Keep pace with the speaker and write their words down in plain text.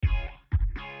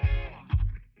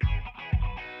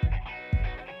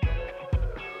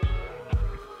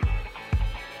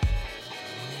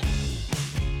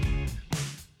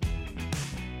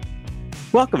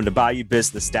Welcome to Bayou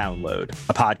Business Download,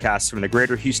 a podcast from the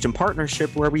Greater Houston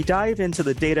Partnership where we dive into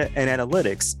the data and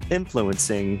analytics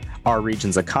influencing our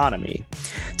region's economy.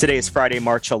 Today is Friday,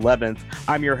 March 11th.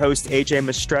 I'm your host, AJ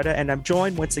Mistretta, and I'm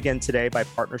joined once again today by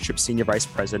Partnership Senior Vice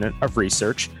President of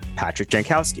Research, Patrick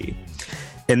Jankowski.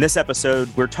 In this episode,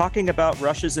 we're talking about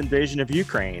Russia's invasion of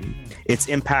Ukraine, its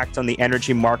impact on the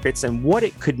energy markets, and what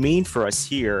it could mean for us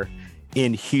here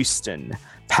in Houston.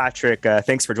 Patrick,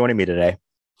 thanks for joining me today.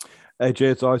 Hey, Jay,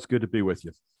 it's always good to be with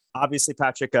you. Obviously,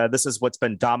 Patrick, this is what's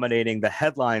been dominating the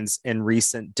headlines in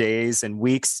recent days and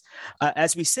weeks.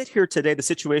 As we sit here today, the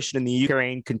situation in the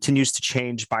Ukraine continues to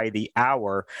change by the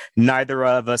hour. Neither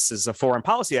of us is a foreign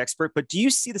policy expert, but do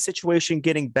you see the situation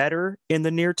getting better in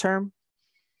the near term?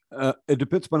 It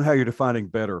depends on how you're defining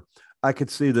better. I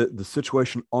could see the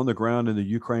situation on the ground in the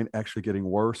Ukraine actually getting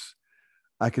worse.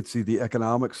 I could see the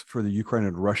economics for the Ukraine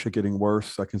and Russia getting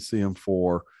worse. I can see them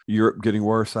for Europe getting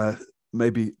worse.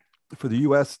 Maybe for the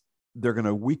U.S., they're going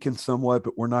to weaken somewhat,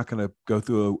 but we're not going to go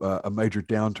through a major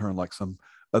downturn like some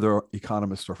other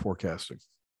economists are forecasting.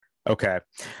 Okay.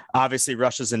 Obviously,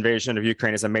 Russia's invasion of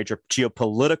Ukraine is a major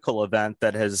geopolitical event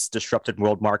that has disrupted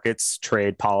world markets,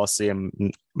 trade policy,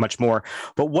 and much more.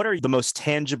 But what are the most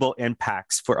tangible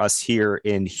impacts for us here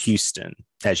in Houston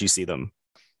as you see them?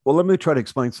 Well, let me try to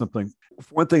explain something.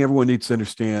 One thing everyone needs to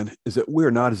understand is that we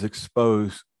are not as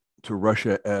exposed to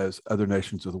Russia as other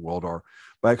nations of the world are.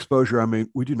 By exposure, I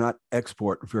mean we do not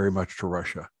export very much to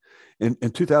Russia. In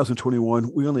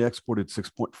 2021, we only exported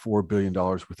 $6.4 billion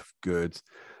worth of goods.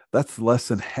 That's less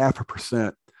than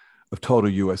 0.5% of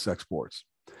total U.S. exports.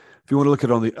 If you want to look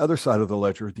at it on the other side of the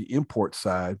ledger, the import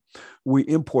side, we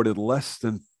imported less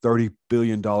than $30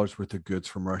 billion worth of goods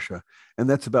from Russia, and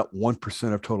that's about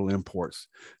 1% of total imports.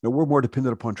 Now, we're more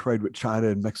dependent upon trade with China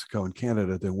and Mexico and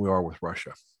Canada than we are with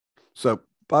Russia. So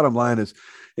bottom line is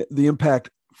the impact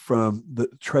from the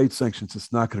trade sanctions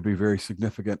is not going to be very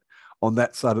significant on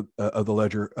that side of the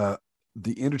ledger.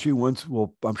 The energy ones,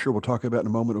 I'm sure we'll talk about in a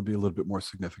moment, will be a little bit more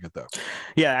significant, though.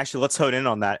 Yeah, actually, let's hone in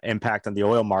on that impact on the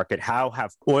oil market. How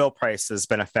have oil prices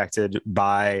been affected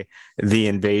by the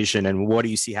invasion, and what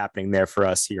do you see happening there for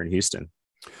us here in Houston?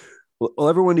 Well,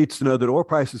 everyone needs to know that oil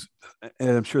prices,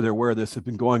 and I'm sure they're aware of this, have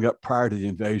been going up prior to the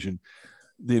invasion.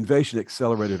 The invasion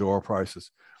accelerated oil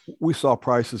prices. We saw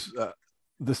prices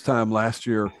this time last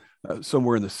year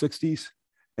somewhere in the 60s.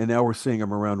 And now we're seeing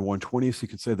them around 120. So you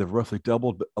can say they've roughly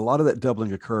doubled, but a lot of that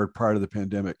doubling occurred prior to the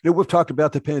pandemic. You know, we've talked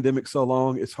about the pandemic so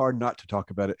long, it's hard not to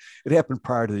talk about it. It happened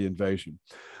prior to the invasion.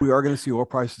 We are going to see oil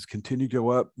prices continue to go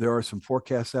up. There are some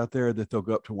forecasts out there that they'll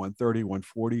go up to 130,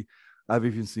 140. I've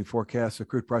even seen forecasts of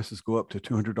crude prices go up to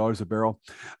 $200 a barrel.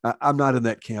 I'm not in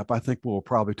that camp. I think we'll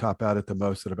probably top out at the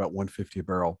most at about 150 a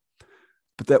barrel.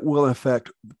 But that will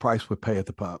affect the price we pay at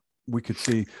the pump. We could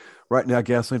see right now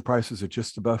gasoline prices are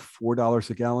just above $4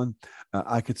 a gallon.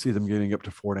 I could see them getting up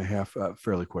to $4.50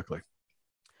 fairly quickly.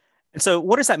 And so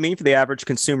what does that mean for the average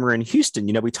consumer in Houston?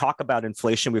 You know, we talk about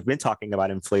inflation. We've been talking about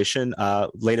inflation.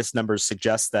 Latest numbers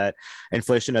suggest that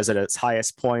inflation is at its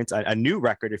highest point, a new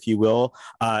record, if you will,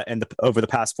 over the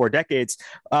past 4 decades.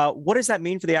 What does that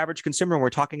mean for the average consumer when we're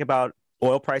talking about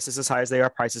oil prices as high as they are,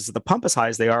 prices at the pump as high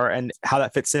as they are, and how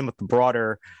that fits in with the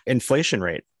broader inflation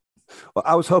rate? Well,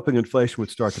 I was hoping inflation would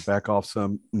start to back off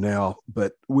some now,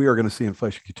 but we are going to see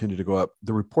inflation continue to go up.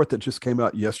 The report that just came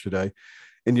out yesterday,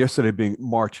 and yesterday being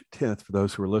March 10th, for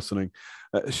those who are listening,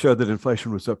 showed that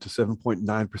inflation was up to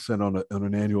 7.9% on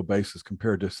an annual basis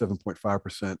compared to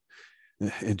 7.5%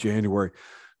 in January.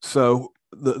 So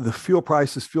the fuel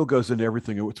goes into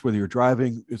everything. It's whether you're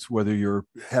driving, it's whether you're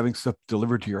having stuff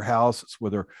delivered to your house, it's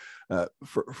whether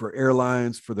for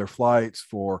airlines, for their flights,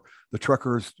 for the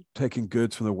truckers taking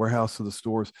goods from the warehouse to the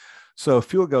stores. So if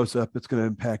fuel goes up, it's going to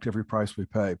impact every price we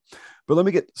pay. But let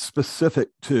me get specific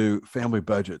to family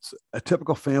budgets. A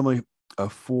typical family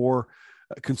of 4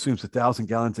 consumes 1,000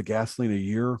 gallons of gasoline a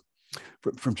year.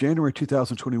 From January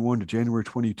 2021 to January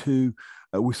 22,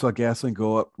 we saw gasoline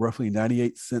go up roughly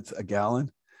 98 cents a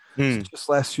gallon. So just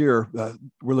last year,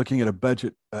 we're looking at a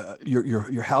budget,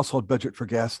 your household budget for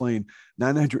gasoline,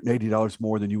 $980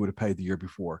 more than you would have paid the year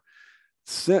before.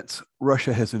 Since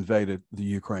Russia has invaded the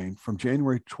Ukraine from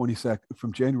January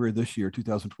this year,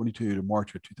 2022 to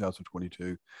March of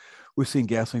 2022, we've seen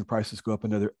gasoline prices go up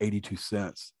another 82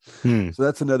 cents. So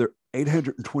that's another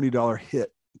 $820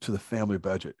 hit to the family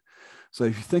budget. So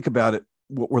if you think about it,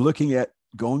 what we're looking at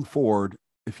going forward,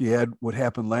 if you add what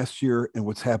happened last year and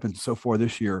what's happened so far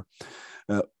this year,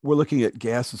 we're looking at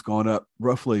gas has gone up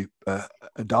roughly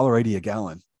 $1.80 a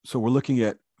gallon. So we're looking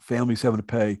at families having to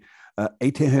pay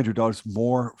 $1,800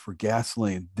 more for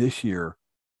gasoline this year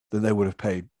than they would have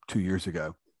paid 2 years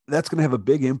ago. that's going to have a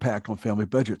big impact on family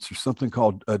budgets. There's something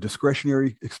called a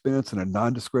discretionary expense and a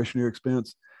non-discretionary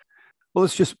expense. Well,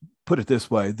 let's just put it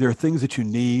this way. There are things that you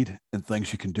need and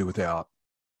things you can do without.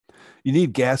 You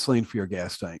need gasoline for your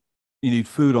gas tank. You need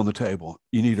food on the table.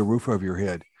 You need a roof over your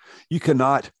head. You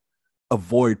cannot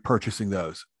avoid purchasing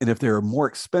those. And if they're more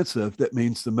expensive, that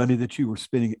means the money that you were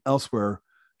spending elsewhere,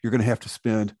 you're going to have to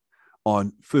spend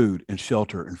on food and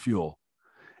shelter and fuel.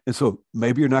 And so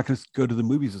maybe you're not going to go to the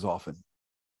movies as often.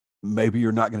 Maybe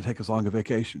you're not going to take as long a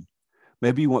vacation.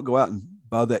 Maybe you won't go out and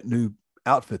buy that new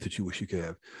outfit that you wish you could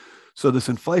have. So this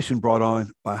inflation brought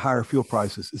on by higher fuel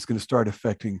prices is going to start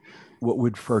affecting what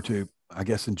we'd refer to, I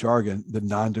guess in jargon, the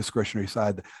non-discretionary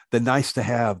side, the nice to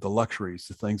have, the luxuries,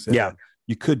 the things that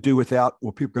you could do without.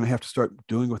 Well, people are going to have to start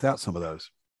doing without some of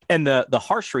those. And the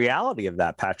harsh reality of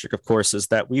that, Patrick, of course, is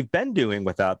that we've been doing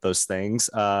without those things,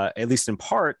 at least in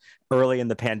part, early in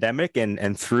the pandemic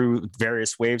and through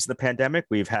various waves of the pandemic.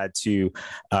 We've had to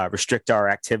restrict our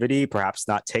activity, perhaps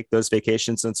not take those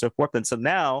vacations and so forth. And so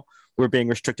now we're being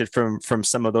restricted from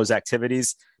some of those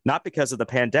activities, not because of the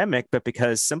pandemic, but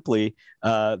because simply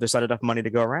there's not enough money to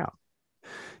go around.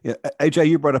 Yeah, AJ,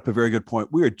 you brought up a very good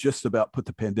point. We are just about put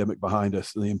the pandemic behind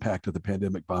us, the impact of the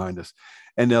pandemic behind us.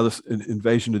 And now this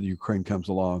invasion of the Ukraine comes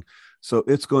along. So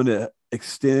it's going to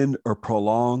extend or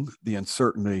prolong the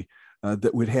uncertainty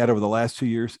that we'd had over the last 2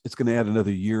 years. It's going to add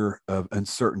another year of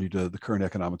uncertainty to the current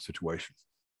economic situation.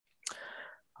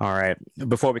 All right.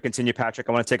 Before we continue, Patrick,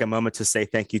 I want to take a moment to say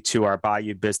thank you to our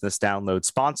Bayou Business Download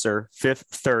sponsor, Fifth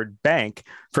Third Bank,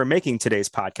 for making today's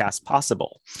podcast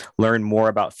possible. Learn more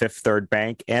about Fifth Third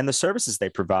Bank and the services they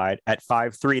provide at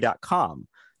 53.com.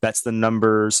 That's the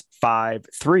numbers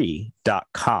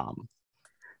 53.com.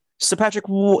 So, Patrick,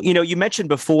 you mentioned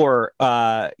before,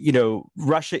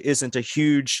 Russia isn't a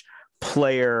huge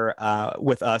player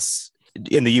with us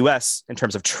in the U.S. in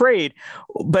terms of trade,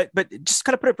 but just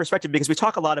kind of put it in perspective, because we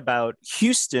talk a lot about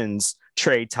Houston's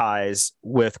trade ties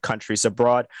with countries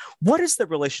abroad. What is the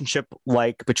relationship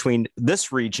like between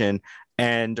this region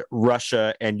and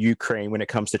Russia and Ukraine when it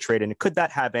comes to trade? And could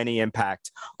that have any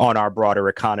impact on our broader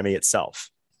economy itself?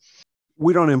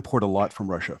 We don't import a lot from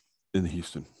Russia in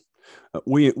Houston.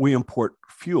 We import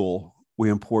fuel. We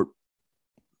import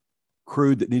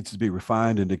crude that needs to be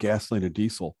refined into gasoline and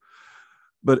diesel.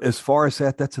 But as far as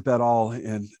that's about all.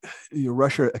 And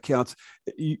Russia accounts,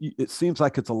 it seems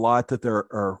like it's a lot that they're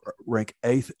rank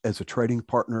 8th as a trading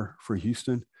partner for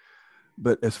Houston.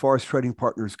 But as far as trading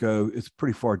partners go, it's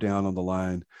pretty far down on the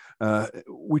line.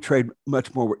 We trade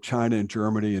much more with China and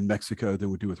Germany and Mexico than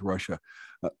we do with Russia.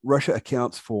 Russia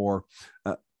accounts for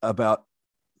about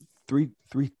 3%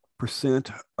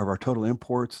 of our total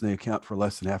imports, and they account for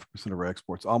less than 0.5% of our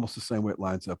exports, almost the same way it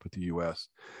lines up with the U.S.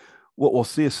 What we'll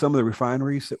see is some of the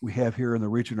refineries that we have here in the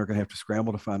region are going to have to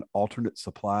scramble to find alternate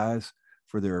supplies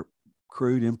for their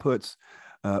crude inputs.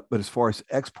 But as far as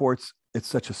exports, it's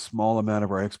such a small amount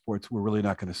of our exports, we're really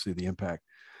not going to see the impact.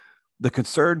 The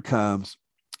concern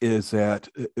is that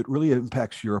it really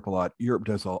impacts Europe a lot. Europe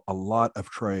does a lot of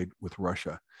trade with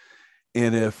Russia.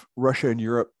 And if Russia and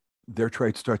Europe, their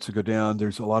trade starts to go down,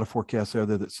 there's a lot of forecasts out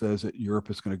there that says that Europe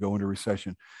is going to go into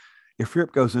recession. If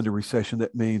Europe goes into recession,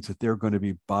 that means that they're going to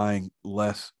be buying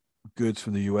less goods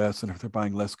from the U.S. And if they're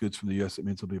buying less goods from the U.S., it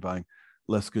means they'll be buying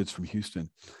less goods from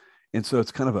Houston. And so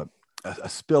it's kind of a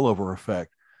spillover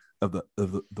effect of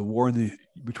the war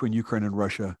between Ukraine and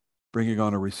Russia, bringing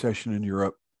on a recession in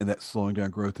Europe, and that's slowing down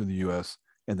growth in the U.S.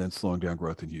 and then slowing down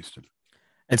growth in Houston.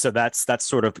 And so that's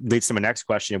sort of leads to my next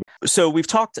question. So we've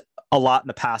talked a lot in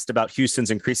the past about Houston's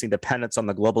increasing dependence on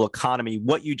the global economy.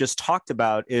 What you just talked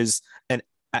about is in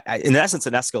essence,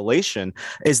 an escalation.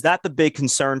 Is that the big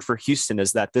concern for Houston,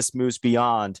 is that this moves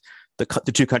beyond the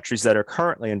two countries that are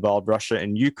currently involved, Russia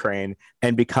and Ukraine,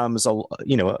 and becomes a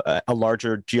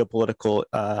larger geopolitical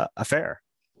affair?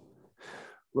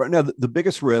 Right now, the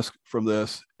biggest risk from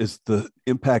this is the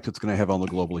impact it's going to have on the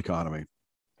global economy.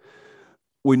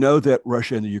 We know that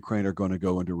Russia and the Ukraine are going to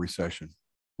go into recession.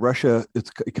 Russia,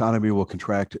 its economy will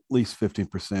contract at least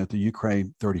 15%, the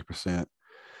Ukraine 30%.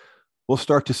 We'll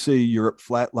start to see Europe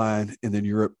flatline and then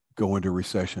Europe go into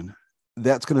recession.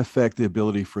 That's going to affect the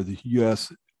ability for the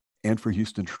U.S. and for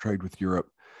Houston to trade with Europe.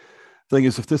 Thing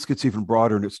is, if this gets even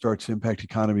broader and it starts to impact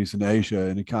economies in Asia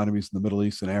and economies in the Middle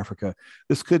East and Africa,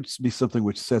 this could be something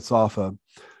which sets off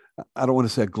I don't want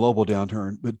to say a global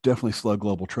downturn, but definitely slow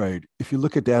global trade. If you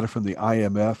look at data from the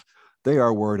IMF, they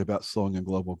are worried about slowing in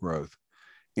global growth.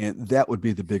 And that would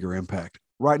be the bigger impact.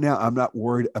 Right now, I'm not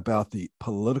worried about the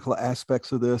political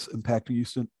aspects of this impacting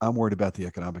Houston. I'm worried about the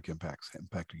economic impacts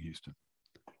impacting Houston.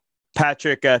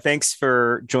 Patrick, thanks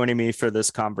for joining me for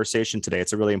this conversation today.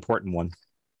 It's a really important one.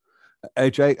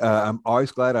 AJ, I'm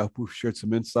always glad. I hope we've shared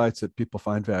some insights that people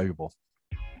find valuable.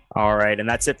 All right. And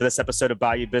that's it for this episode of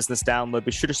Bayou Business Download.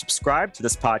 Be sure to subscribe to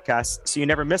this podcast so you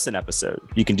never miss an episode.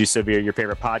 You can do so via your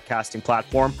favorite podcasting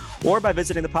platform or by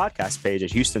visiting the podcast page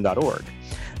at houston.org.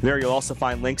 There you'll also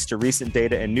find links to recent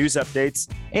data and news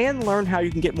updates and learn how you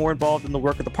can get more involved in the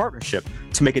work of the partnership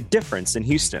to make a difference in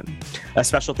Houston. A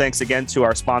special thanks again to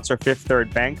our sponsor, Fifth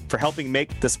Third Bank, for helping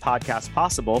make this podcast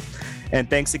possible. And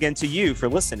thanks again to you for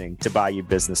listening to Bayou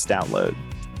Business Download.